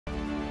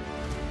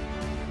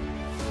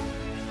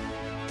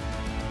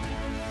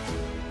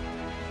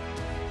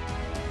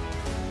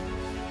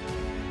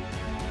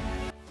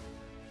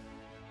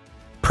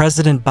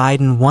President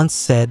Biden once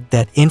said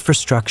that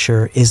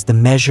infrastructure is the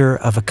measure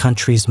of a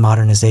country's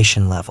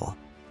modernization level.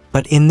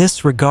 But in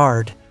this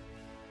regard,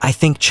 I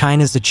think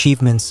China's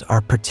achievements are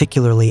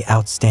particularly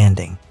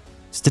outstanding.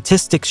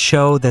 Statistics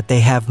show that they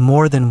have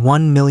more than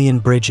 1 million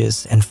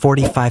bridges and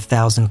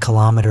 45,000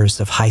 kilometers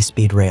of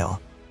high-speed rail.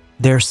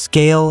 Their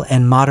scale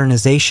and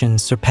modernization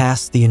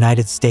surpass the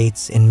United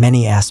States in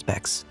many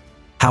aspects.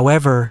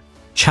 However,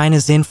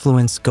 China's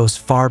influence goes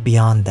far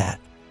beyond that.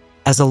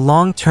 As a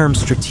long-term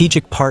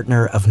strategic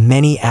partner of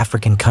many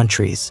African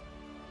countries,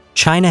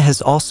 China has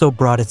also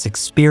brought its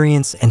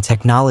experience and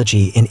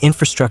technology in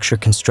infrastructure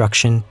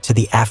construction to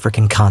the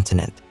African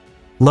continent.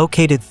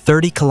 Located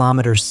 30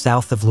 kilometers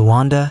south of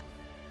Luanda,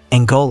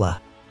 Angola,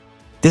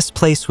 this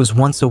place was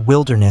once a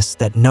wilderness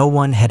that no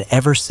one had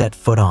ever set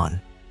foot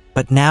on.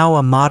 But now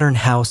a modern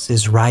house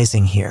is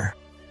rising here.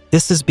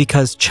 This is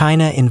because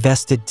China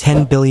invested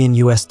 $10 billion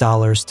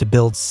to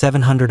build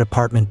 700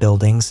 apartment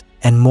buildings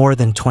and more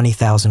than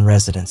 20,000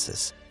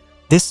 residences.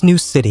 This new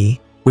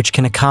city, which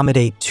can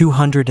accommodate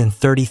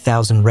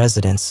 230,000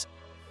 residents,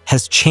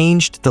 has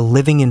changed the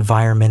living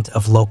environment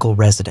of local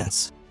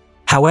residents.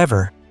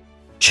 However,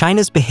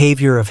 China's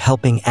behavior of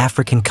helping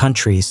African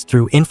countries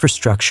through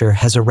infrastructure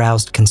has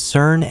aroused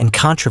concern and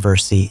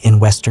controversy in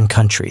Western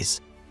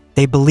countries.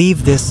 They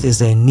believe this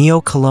is a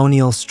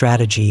neo-colonial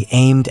strategy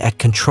aimed at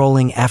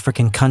controlling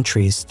African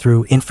countries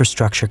through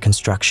infrastructure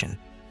construction.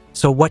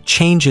 So what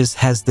changes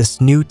has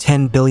this new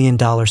 $10 billion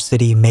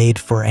city made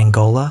for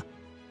Angola?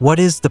 What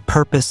is the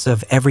purpose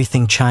of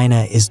everything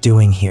China is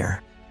doing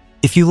here?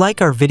 If you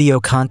like our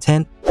video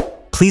content,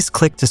 please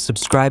click to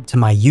subscribe to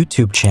my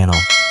YouTube channel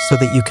so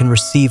that you can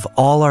receive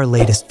all our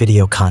latest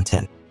video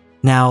content.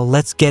 Now,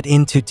 let's get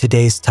into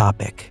today's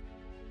topic.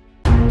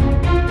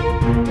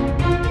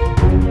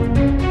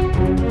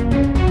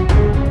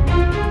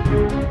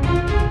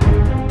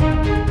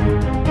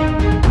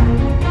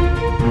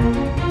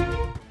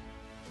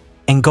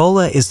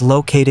 Angola is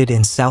located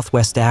in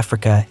Southwest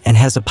Africa and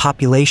has a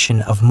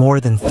population of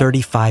more than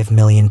 35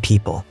 million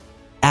people.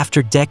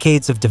 After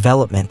decades of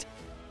development,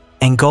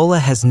 Angola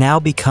has now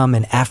become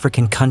an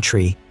African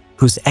country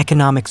whose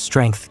economic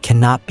strength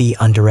cannot be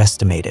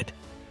underestimated.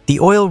 The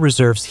oil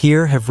reserves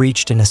here have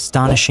reached an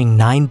astonishing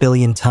 9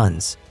 billion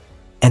tons,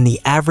 and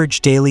the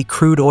average daily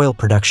crude oil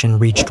production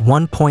reached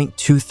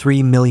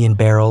 1.23 million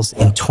barrels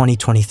in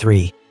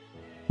 2023,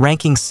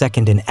 ranking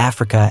second in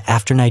Africa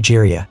after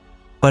Nigeria.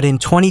 But in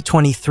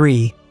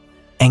 2023,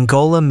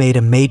 Angola made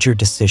a major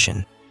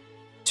decision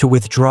to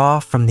withdraw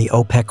from the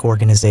OPEC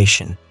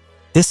organization.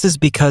 This is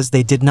because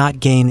they did not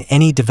gain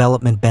any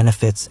development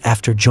benefits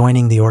after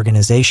joining the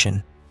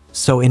organization,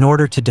 so in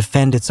order to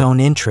defend its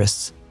own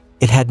interests,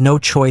 it had no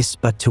choice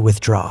but to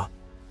withdraw.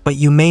 But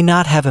you may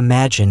not have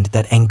imagined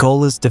that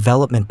Angola's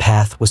development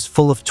path was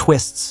full of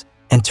twists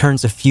and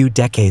turns a few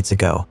decades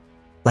ago.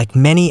 Like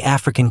many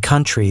African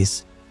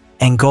countries,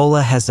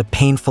 Angola has a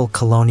painful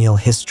colonial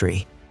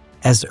history.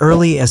 As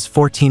early as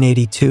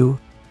 1482,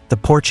 the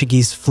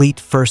Portuguese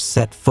fleet first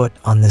set foot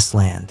on this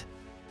land.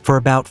 For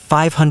about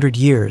 500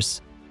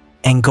 years,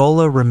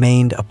 Angola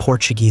remained a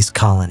Portuguese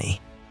colony.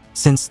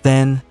 Since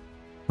then,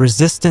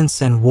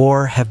 resistance and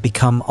war have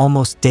become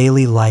almost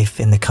daily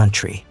life in the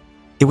country.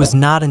 It was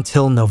not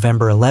until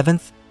November 11,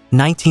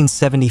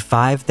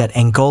 1975 that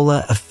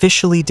Angola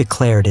officially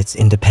declared its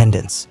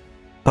independence.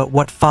 But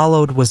what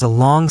followed was a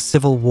long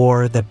civil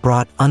war that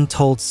brought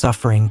untold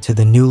suffering to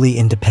the newly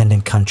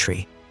independent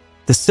country.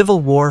 The civil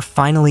war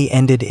finally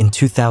ended in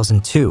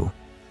 2002,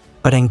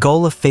 but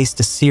Angola faced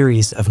a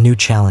series of new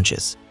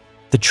challenges.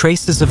 The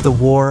traces of the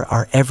war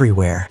are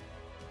everywhere,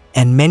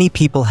 and many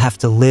people have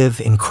to live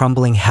in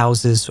crumbling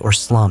houses or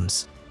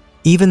slums.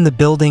 Even the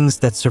buildings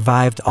that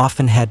survived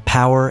often had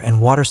power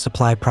and water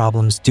supply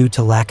problems due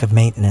to lack of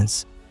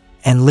maintenance,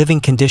 and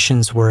living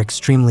conditions were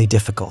extremely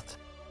difficult.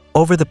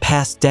 Over the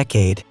past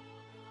decade,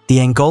 the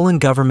Angolan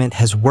government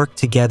has worked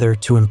together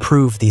to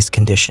improve these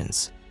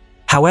conditions.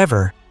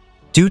 However,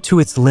 due to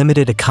its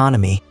limited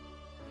economy,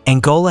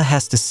 Angola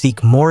has to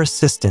seek more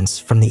assistance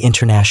from the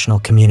international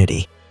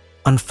community.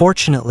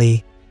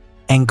 Unfortunately,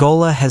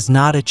 Angola has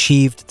not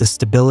achieved the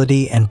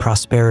stability and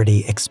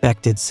prosperity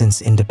expected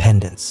since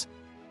independence.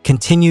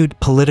 Continued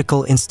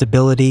political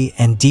instability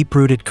and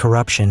deep-rooted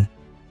corruption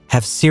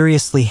have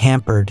seriously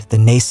hampered the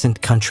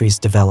nascent country's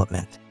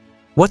development.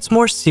 What's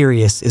more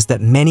serious is that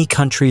many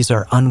countries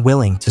are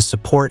unwilling to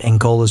support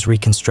Angola's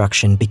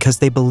reconstruction because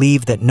they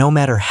believe that no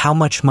matter how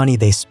much money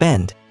they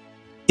spend,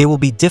 it will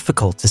be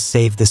difficult to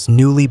save this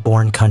newly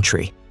born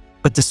country.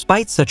 But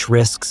despite such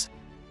risks,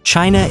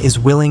 China is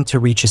willing to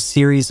reach a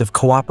series of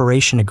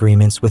cooperation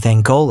agreements with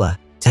Angola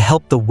to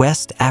help the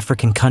West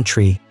African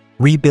country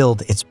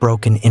rebuild its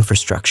broken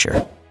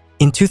infrastructure.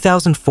 In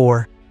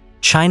 2004,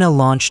 China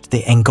launched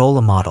the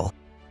Angola model,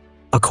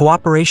 a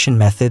cooperation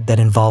method that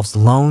involves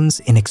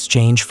loans in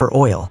exchange for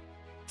oil.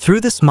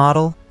 Through this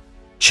model,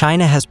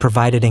 China has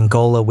provided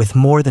Angola with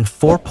more than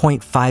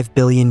 $4.5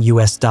 billion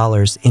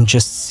in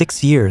just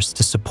 6 years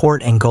to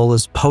support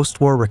Angola's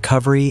post-war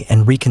recovery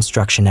and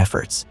reconstruction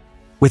efforts.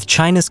 With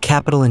China's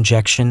capital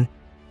injection,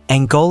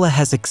 Angola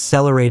has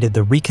accelerated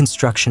the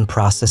reconstruction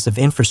process of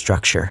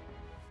infrastructure,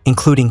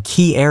 including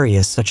key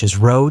areas such as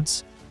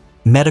roads,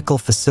 medical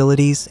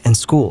facilities, and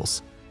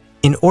schools.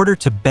 In order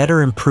to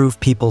better improve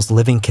people's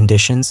living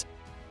conditions,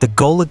 the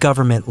Angola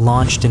government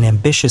launched an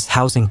ambitious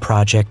housing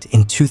project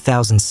in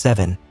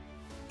 2007,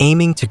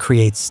 aiming to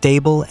create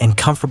stable and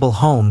comfortable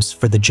homes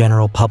for the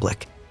general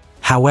public.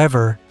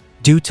 However,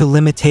 due to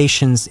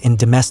limitations in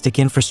domestic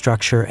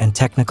infrastructure and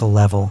technical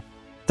level,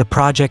 the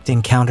project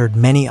encountered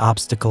many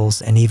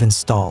obstacles and even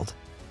stalled.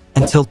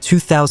 Until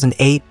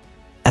 2008,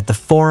 at the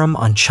Forum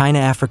on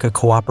China-Africa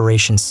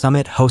Cooperation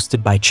Summit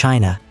hosted by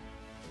China,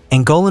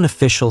 Angolan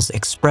officials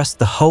expressed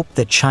the hope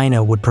that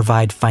China would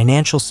provide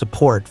financial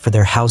support for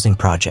their housing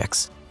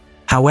projects.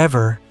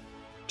 However,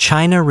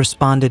 China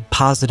responded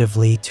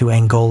positively to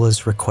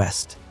Angola's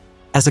request.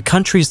 As a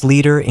country's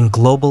leader in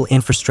global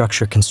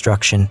infrastructure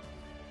construction,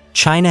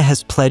 China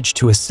has pledged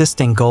to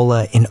assist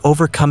Angola in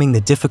overcoming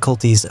the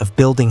difficulties of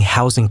building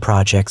housing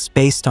projects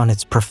based on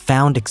its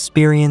profound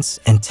experience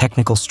and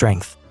technical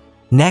strength.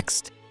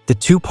 Next, the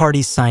two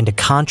parties signed a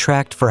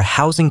contract for a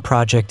housing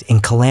project in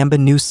Calamba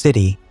New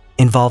City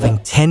involving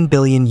 $10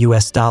 billion,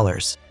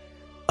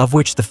 of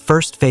which the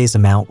first phase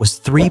amount was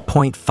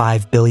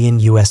 $3.5 billion.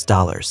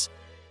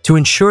 To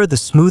ensure the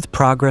smooth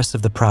progress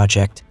of the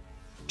project,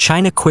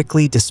 China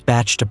quickly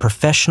dispatched a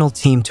professional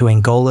team to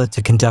Angola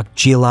to conduct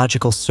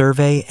geological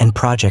survey and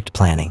project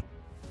planning.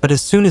 But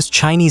as soon as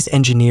Chinese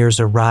engineers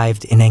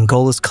arrived in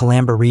Angola's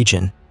Calamba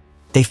region,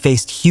 they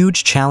faced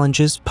huge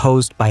challenges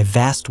posed by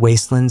vast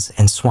wastelands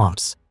and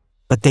swamps.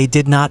 But they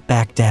did not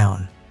back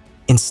down.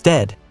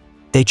 Instead,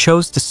 they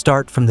chose to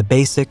start from the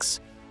basics,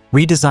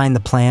 redesign the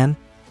plan,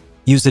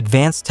 use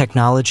advanced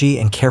technology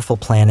and careful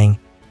planning,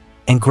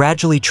 and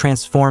gradually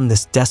transform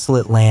this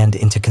desolate land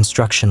into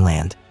construction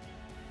land,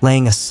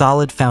 laying a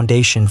solid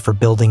foundation for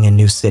building a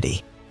new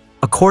city.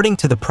 According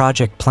to the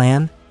project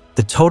plan,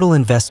 the total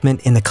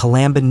investment in the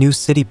Calamba New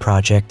City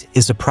project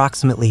is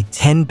approximately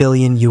 $10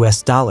 billion,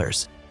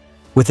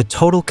 with a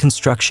total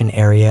construction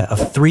area of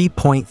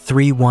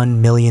 3.31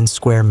 million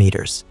square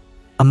meters.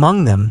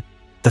 Among them,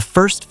 the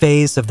first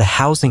phase of the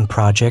housing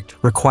project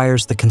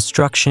requires the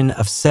construction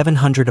of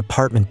 700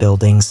 apartment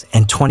buildings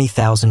and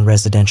 20,000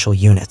 residential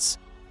units.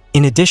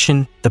 In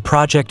addition, the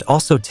project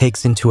also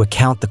takes into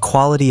account the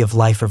quality of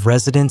life of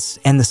residents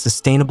and the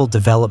sustainable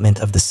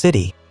development of the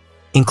city,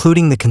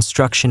 including the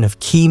construction of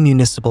key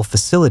municipal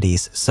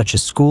facilities such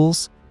as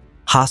schools,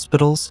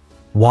 hospitals,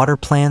 water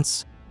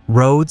plants,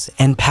 roads,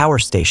 and power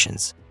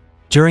stations.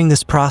 During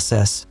this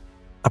process,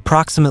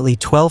 approximately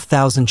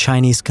 12,000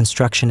 Chinese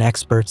construction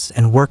experts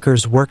and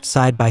workers worked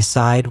side by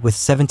side with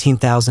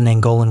 17,000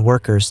 Angolan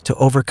workers to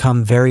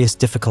overcome various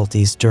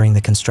difficulties during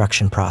the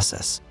construction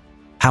process.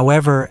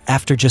 However,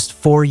 after just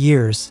 4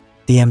 years,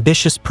 the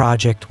ambitious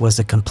project was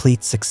a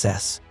complete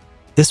success.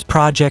 This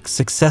project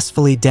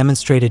successfully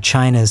demonstrated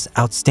China's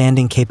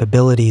outstanding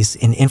capabilities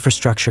in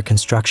infrastructure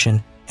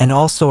construction and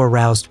also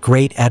aroused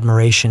great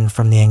admiration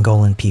from the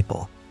Angolan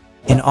people.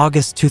 In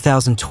August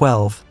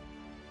 2012,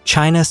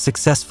 China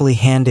successfully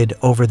handed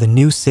over the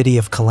new city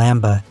of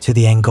Calamba to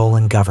the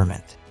Angolan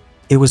government.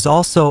 It was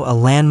also a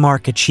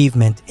landmark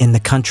achievement in the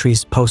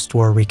country's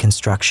post-war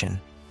reconstruction.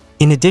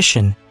 In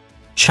addition,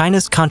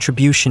 China's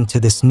contribution to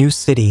this new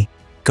city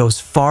goes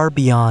far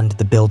beyond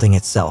the building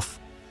itself.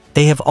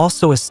 They have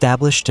also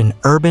established an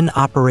urban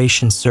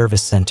operations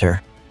service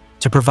center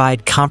to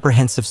provide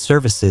comprehensive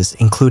services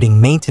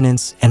including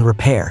maintenance and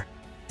repair.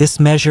 This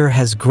measure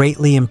has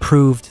greatly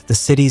improved the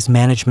city's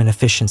management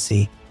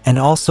efficiency, and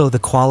also the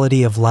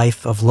quality of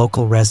life of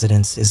local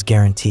residents is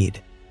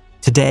guaranteed.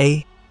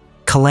 Today,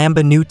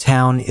 Calamba New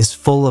Town is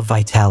full of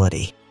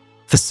vitality.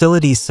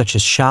 Facilities such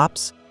as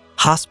shops,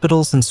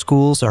 hospitals, and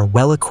schools are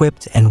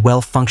well-equipped and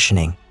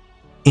well-functioning,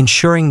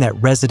 ensuring that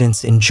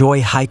residents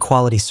enjoy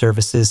high-quality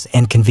services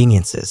and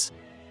conveniences.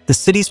 The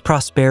city's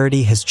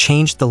prosperity has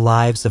changed the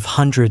lives of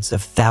hundreds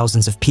of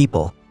thousands of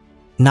people,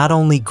 not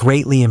only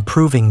greatly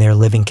improving their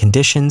living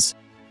conditions,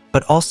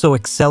 but also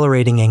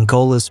accelerating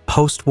Angola's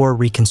post-war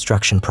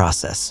reconstruction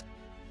process.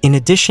 In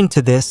addition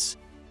to this,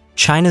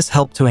 China's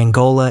help to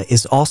Angola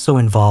is also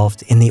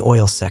involved in the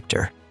oil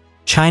sector.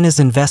 China's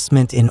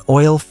investment in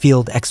oil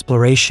field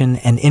exploration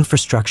and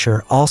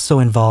infrastructure also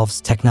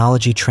involves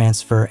technology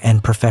transfer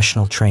and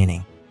professional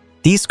training.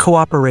 These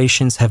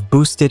cooperations have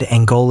boosted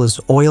Angola's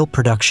oil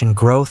production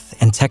growth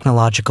and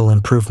technological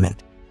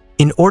improvement.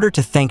 In order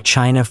to thank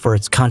China for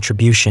its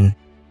contribution,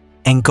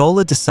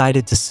 Angola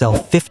decided to sell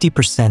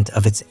 50%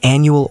 of its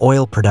annual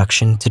oil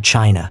production to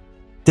China.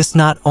 This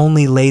not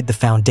only laid the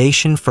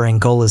foundation for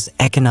Angola's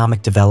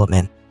economic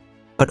development,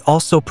 but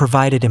also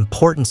provided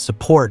important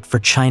support for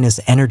China's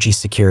energy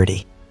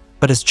security.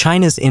 But as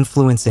China's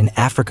influence in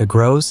Africa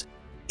grows,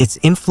 its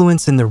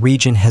influence in the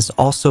region has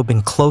also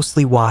been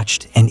closely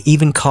watched and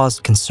even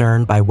caused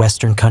concern by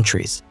Western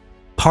countries.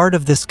 Part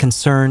of this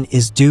concern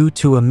is due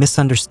to a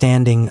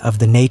misunderstanding of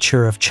the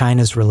nature of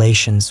China's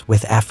relations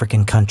with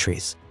African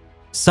countries.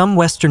 Some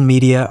Western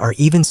media are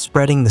even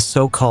spreading the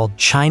so-called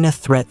China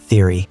threat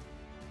theory,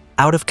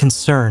 out of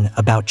concern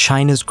about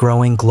China's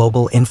growing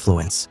global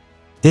influence.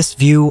 This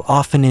view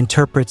often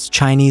interprets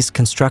Chinese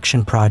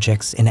construction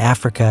projects in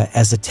Africa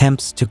as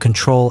attempts to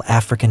control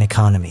African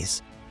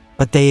economies.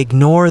 But they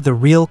ignore the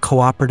real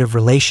cooperative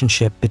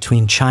relationship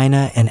between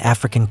China and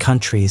African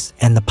countries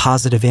and the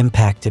positive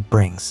impact it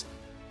brings.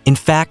 In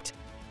fact,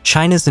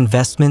 China's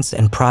investments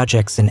and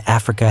projects in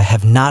Africa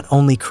have not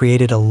only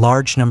created a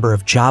large number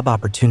of job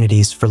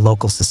opportunities for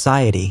local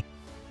society,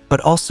 but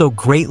also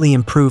greatly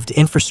improved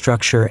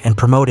infrastructure and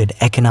promoted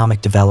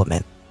economic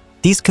development.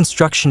 These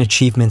construction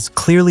achievements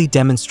clearly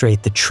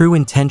demonstrate the true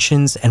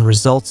intentions and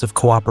results of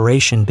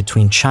cooperation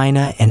between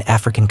China and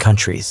African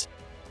countries,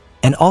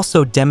 and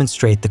also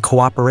demonstrate the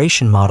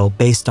cooperation model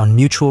based on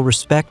mutual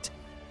respect,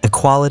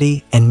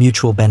 equality, and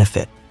mutual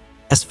benefit.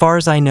 As far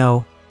as I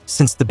know,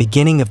 since the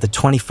beginning of the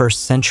 21st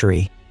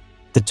century,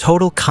 the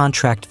total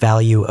contract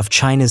value of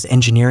China's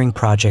engineering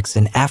projects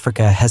in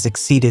Africa has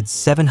exceeded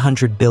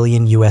 $700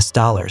 billion,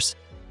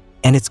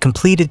 and its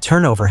completed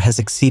turnover has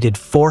exceeded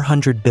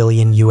 $400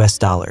 billion.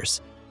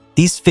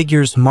 These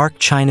figures mark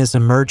China's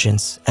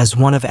emergence as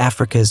one of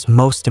Africa's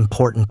most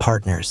important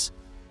partners.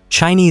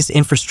 Chinese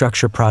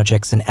infrastructure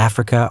projects in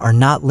Africa are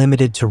not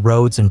limited to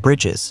roads and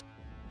bridges,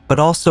 but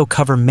also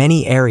cover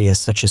many areas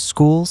such as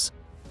schools,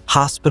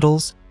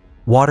 hospitals,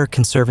 water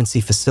conservancy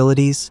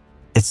facilities,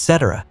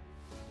 etc.,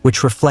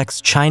 which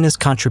reflects China's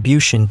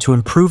contribution to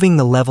improving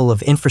the level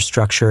of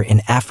infrastructure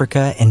in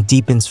Africa and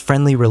deepens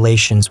friendly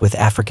relations with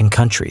African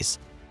countries.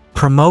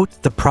 Promote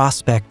the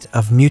prospect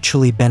of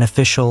mutually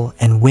beneficial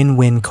and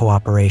win-win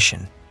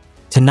cooperation.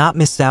 To not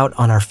miss out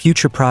on our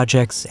future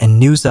projects and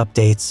news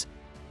updates,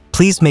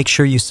 please make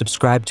sure you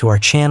subscribe to our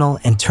channel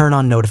and turn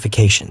on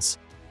notifications.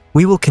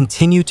 We will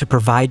continue to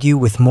provide you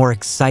with more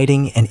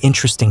exciting and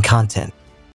interesting content.